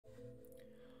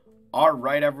All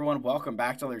right, everyone, welcome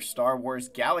back to another Star Wars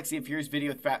Galaxy of Heroes video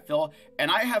with Fat Phil,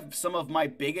 and I have some of my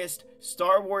biggest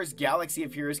Star Wars Galaxy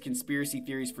of Heroes conspiracy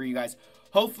theories for you guys.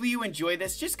 Hopefully you enjoy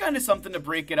this, just kind of something to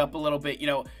break it up a little bit. You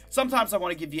know, sometimes I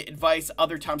want to give you advice,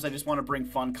 other times I just want to bring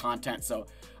fun content, so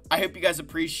I hope you guys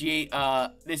appreciate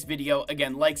this video.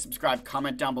 Again, like, subscribe,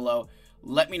 comment down below,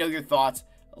 let me know your thoughts.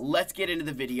 Let's get into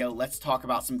the video, let's talk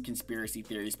about some conspiracy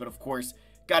theories, but of course,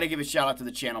 gotta give a shout out to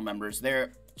the channel members.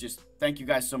 Just thank you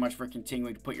guys so much for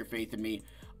continuing to put your faith in me.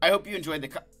 I hope you enjoyed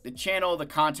the channel, the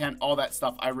content, all that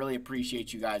stuff. I really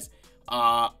appreciate you guys.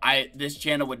 This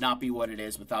channel would not be what it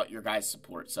is without your guys'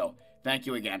 support. So thank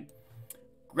you again.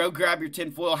 Go grab your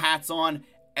tinfoil hats on.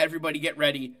 Everybody get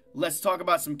ready. Let's talk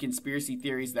about some conspiracy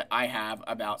theories that I have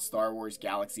about Star Wars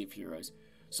Galaxy of Heroes.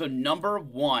 So number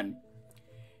one,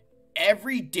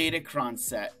 every Datacron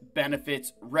set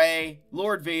benefits Rey,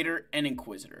 Lord Vader, and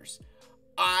Inquisitors.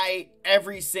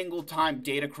 Every single time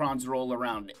Datacrons roll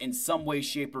around in some way,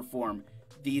 shape, or form,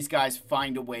 these guys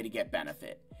find a way to get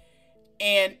benefit.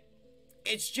 And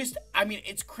it's just, I mean,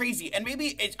 it's crazy. And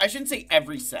maybe, I shouldn't say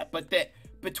every set, but that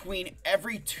between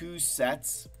every two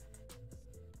sets,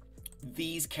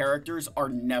 these characters are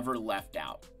never left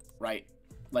out, right?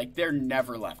 Like, they're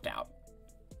never left out.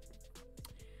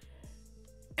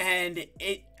 And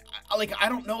I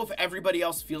don't know if everybody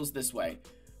else feels this way,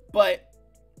 but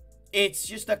it's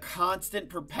just a constant,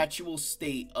 perpetual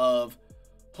state of,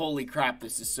 holy crap,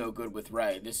 this is so good with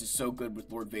Rey. This is so good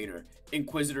with Lord Vader.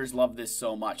 Inquisitors love this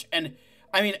so much. And,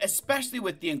 I mean, especially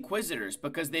with the Inquisitors,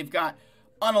 because they've got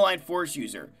unaligned Force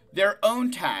user, their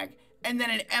own tag, and then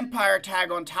an Empire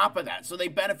tag on top of that. So they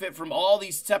benefit from all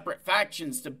these separate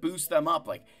factions to boost them up.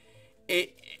 Like,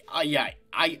 yeah,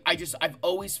 I've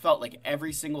always felt like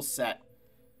every single set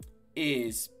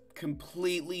is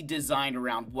completely designed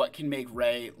around what can make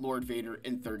Rey, Lord Vader,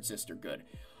 and Third Sister good.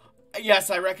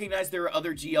 Yes, I recognize there are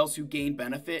other GLs who gain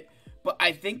benefit, but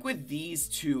I think with these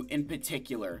two in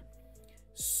particular,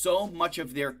 so much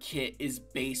of their kit is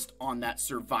based on that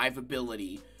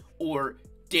survivability or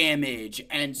damage,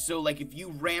 and so like if you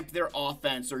ramp their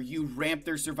offense or you ramp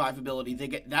their survivability, they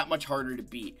get that much harder to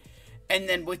beat. And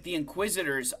then with the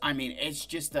Inquisitors, I mean, it's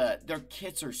just their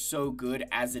kits are so good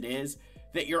as it is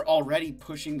that you're already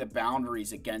pushing the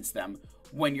boundaries against them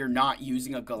when you're not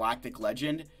using a Galactic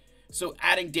Legend. So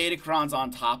adding Datacrons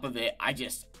on top of it,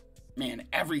 man,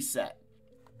 every set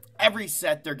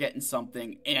they're getting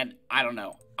something, and I don't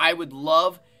know. I would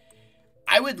love,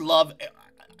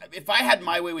 if I had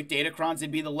my way with Datacrons,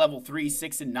 it'd be the level 3,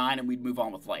 6, and 9, and we'd move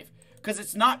on with life. Because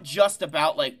it's not just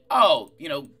about like, oh, you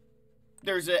know,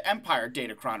 there's an Empire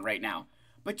Datacron right now.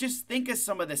 But just think of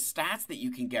some of the stats that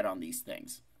you can get on these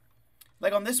things.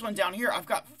 Like on this one down here, I've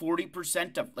got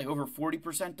 40% of, like over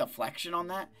 40% deflection on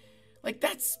that. Like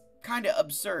that's kind of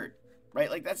absurd,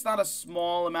 right? Like that's not a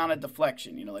small amount of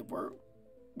deflection, you know, like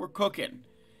we're cooking.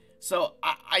 So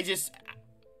I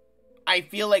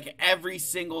feel like every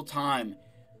single time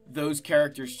those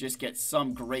characters just get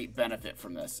some great benefit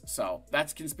from this. So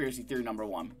that's conspiracy theory number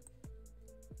one.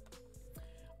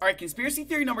 All right, conspiracy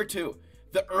theory number two.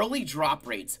 The early drop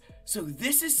rates. So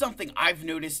this is something I've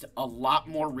noticed a lot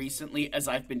more recently as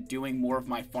I've been doing more of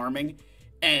my farming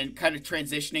and kind of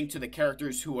transitioning to the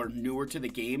characters who are newer to the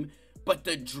game. But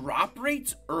the drop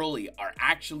rates early are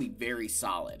actually very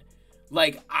solid.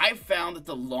 Like, I've found that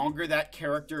the longer that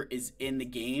character is in the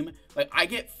game, like, I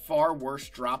get far worse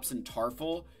drops in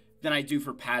Tarful than I do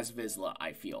for Paz Vizsla,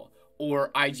 I feel.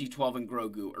 Or IG-12 and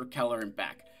Grogu, or Keller and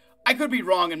Beck. I could be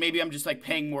wrong, and maybe I'm just, like,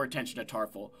 paying more attention to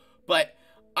Tarful. But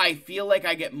I feel like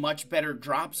I get much better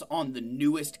drops on the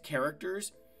newest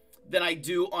characters than I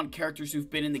do on characters who've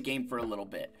been in the game for a little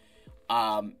bit.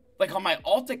 Like on my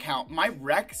alt account, my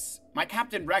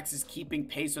Captain Rex is keeping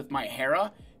pace with my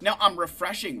Hera. Now I'm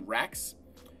refreshing Rex,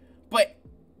 but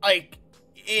like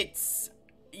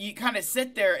you kind of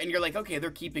sit there and you're like, okay,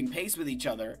 they're keeping pace with each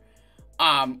other,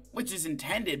 which is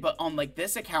intended. But on like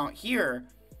this account here,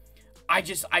 I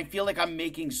feel like I'm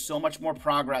making so much more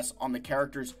progress on the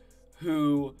characters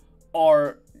who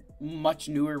are much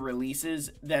newer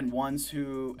releases than ones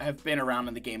who have been around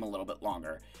in the game a little bit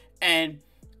longer. And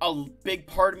a big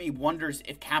part of me wonders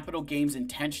if Capital Games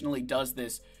intentionally does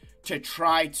this to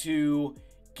try to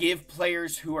give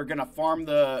players who are going to farm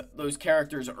those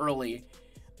characters early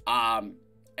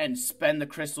and spend the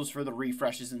crystals for the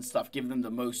refreshes and stuff, give them the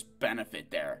most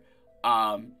benefit there.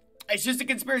 It's just a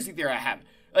conspiracy theory I have.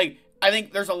 Like, I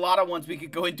think there's a lot of ones we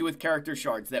could go into with character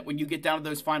shards that when you get down to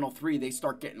those final 3, they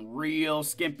start getting real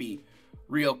skimpy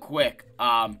real quick.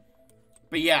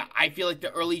 But yeah, I feel like the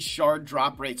early shard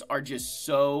drop rates are just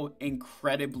so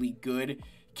incredibly good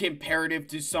comparative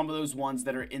to some of those ones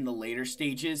that are in the later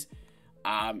stages.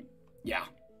 Yeah.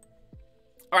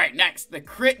 Alright, next, the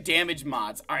crit damage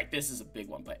mods. Alright, this is a big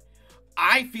one, but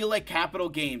I feel like Capital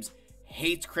Games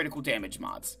hates critical damage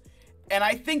mods. And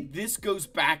I think this goes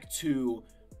back to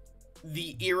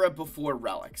the era before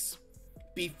Relics.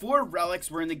 Before Relics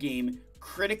were in the game,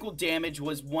 critical damage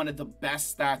was one of the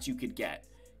best stats you could get.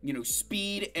 You know,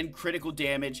 speed and critical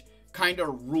damage kind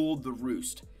of ruled the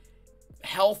roost.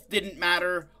 Health didn't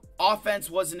matter. Offense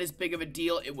wasn't as big of a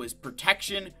deal. It was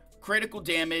protection, critical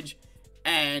damage,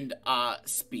 and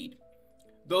speed.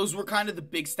 Those were kind of the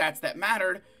big stats that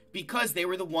mattered because they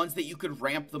were the ones that you could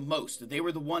ramp the most. They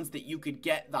were the ones that you could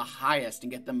get the highest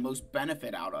and get the most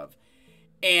benefit out of.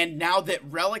 And now that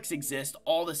Relics exist,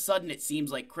 all of a sudden it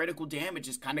seems like critical damage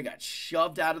just kind of got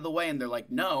shoved out of the way. And they're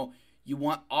like, no, you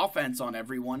want offense on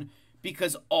everyone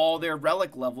because all their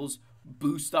Relic levels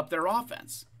boost up their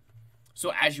offense.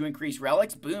 So as you increase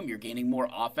Relics, boom, you're gaining more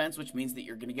offense, which means that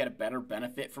you're going to get a better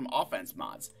benefit from offense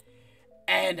mods.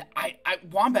 And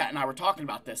Wombat and I were talking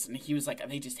about this, and he was like,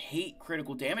 they just hate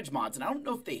critical damage mods. And I don't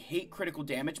know if they hate critical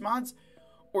damage mods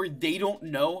or they don't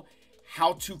know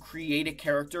how to create a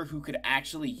character who could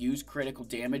actually use critical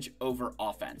damage over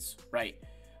offense, right?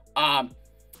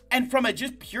 And from a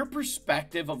just pure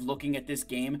perspective of looking at this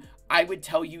game, I would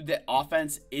tell you that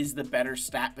offense is the better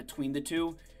stat between the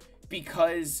two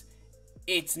because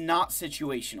it's not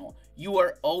situational. You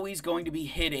are always going to be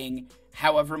hitting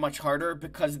however much harder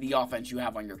because of the offense you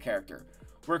have on your character.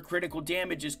 Where critical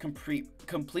damage is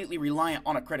completely reliant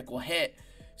on a critical hit.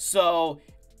 So,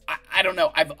 I don't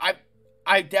know.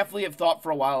 I definitely have thought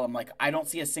for a while, I'm like, I don't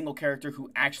see a single character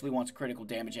who actually wants critical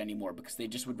damage anymore because they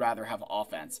just would rather have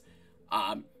offense.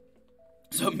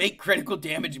 So make critical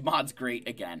damage mods great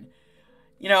again.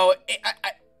 You know,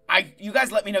 you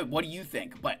guys let me know, what do you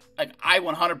think? But, like, I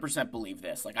 100% believe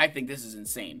this. Like, I think this is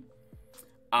insane.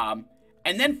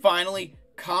 And then finally,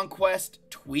 Conquest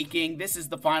tweaking. This is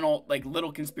the final, like,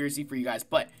 little conspiracy for you guys.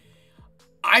 But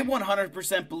I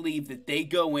 100% believe that they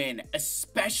go in,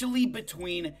 especially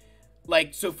between,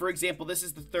 like, so for example, this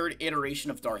is the third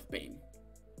iteration of Darth Bane.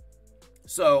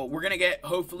 So we're going to get,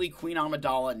 hopefully, Queen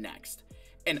Amidala next.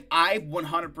 And I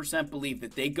 100% believe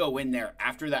that they go in there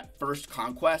after that first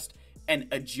Conquest and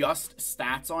adjust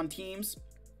stats on teams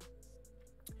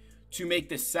to make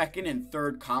the second and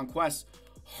third Conquest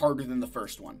harder than the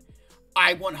first one.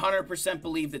 I 100%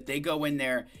 believe that they go in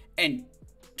there and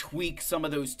tweak some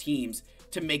of those teams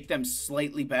to make them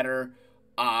slightly better,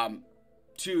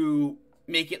 to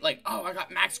make it like, oh, I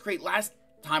got max crate last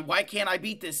time, why can't I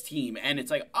beat this team? And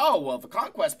it's like, oh, well, the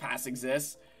Conquest Pass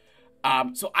exists.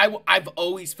 So I've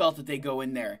always felt that they go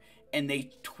in there and they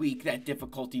tweak that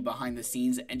difficulty behind the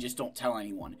scenes and just don't tell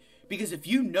anyone. Because if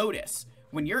you notice,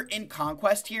 when you're in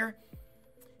Conquest here,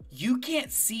 you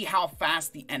can't see how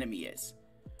fast the enemy is.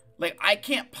 Like, I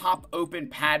can't pop open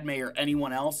Padme or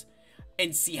anyone else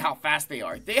and see how fast they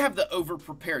are. They have the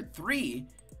over-prepared 3,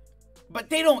 but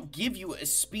they don't give you a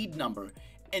speed number.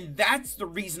 And that's the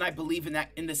reason I believe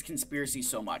in this conspiracy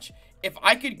so much. If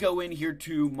I could go in here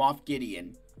to Moff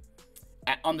Gideon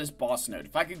on this boss node,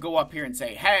 if I could go up here and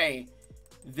say, hey,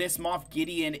 this Moff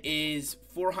Gideon is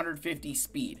 450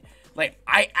 speed. Like,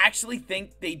 I actually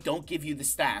think they don't give you the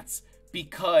stats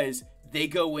because they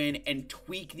go in and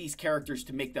tweak these characters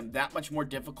to make them that much more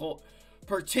difficult.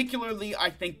 Particularly, I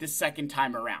think, the second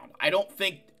time around. I don't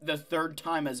think the third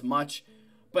time as much,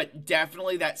 but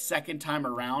definitely that second time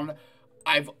around,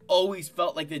 I've always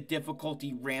felt like the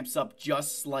difficulty ramps up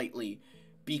just slightly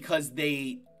because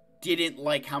they didn't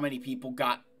like how many people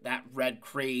got that red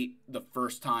crate the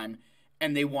first time,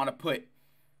 and they want to put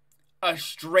a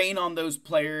strain on those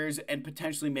players and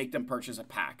potentially make them purchase a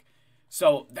pack.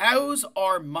 So those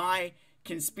are my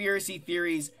conspiracy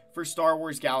theories for Star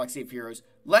Wars Galaxy of Heroes.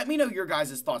 Let me know your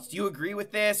guys' thoughts. Do you agree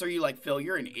with this? Or are you like, Phil,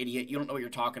 you're an idiot. You don't know what you're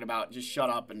talking about. Just shut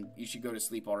up and you should go to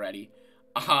sleep already.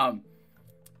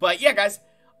 But yeah, guys,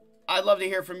 I'd love to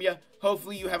hear from you.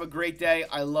 Hopefully you have a great day.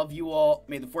 I love you all.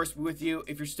 May the Force be with you.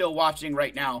 If you're still watching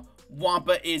right now,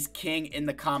 Wampa is king in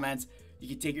the comments. You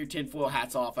can take your tinfoil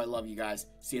hats off. I love you guys.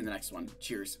 See you in the next one.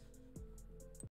 Cheers.